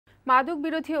মাদক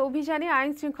বিরোধী অভিযানে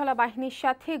আইন শৃঙ্খলা বাহিনীর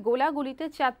সাথে গোলাগুলিতে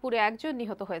চাঁদপুরে একজন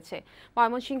নিহত হয়েছে।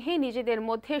 ময়মনসিংহে নিজেদের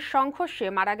মধ্যে সংঘর্ষে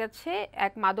মারা গেছে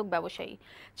এক মাদক ব্যবসায়ী।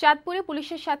 চাঁদপুরে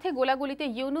পুলিশের সাথে গোলাগুলিতে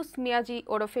ইউনুস মিয়াজি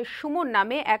ওরফে সুমন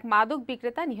নামে এক মাদক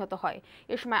বিক্রেতা নিহত হয়।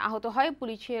 এ সময় আহত হয়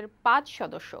পুলিশের 5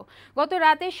 সদস্য। গত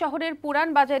রাতে শহরের পুরান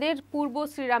বাজারের পূর্ব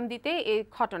শ্রীরামদিতে এই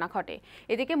ঘটনা ঘটে।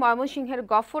 এদিকে ময়মনসিংহের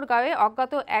গফরগাঁওয়ে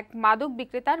অজ্ঞাত এক মাদক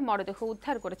বিক্রেতার মরদেহ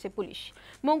উদ্ধার করেছে পুলিশ।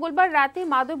 মঙ্গলবার রাতে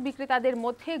মাদক বিক্রেতাদের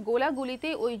মধ্যে গোলাগুলিতে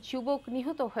ওই যুবক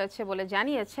নিহত হয়েছে বলে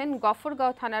জানিয়েছেন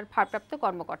গফরগাঁও থানার ভারপ্রাপ্ত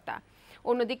কর্মকর্তা।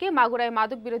 অন্যদিকে মাগুরায়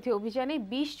মাদক বিরোধী অভিযানে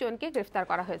 20 জনকে গ্রেফতার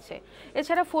করা হয়েছে।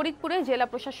 এছাড়া ফরিদপুরে জেলা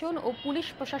প্রশাসন ও পুলিশ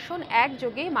প্রশাসন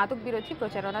একযোগে মাদক বিরোধী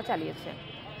প্রচারণা চালিয়েছে।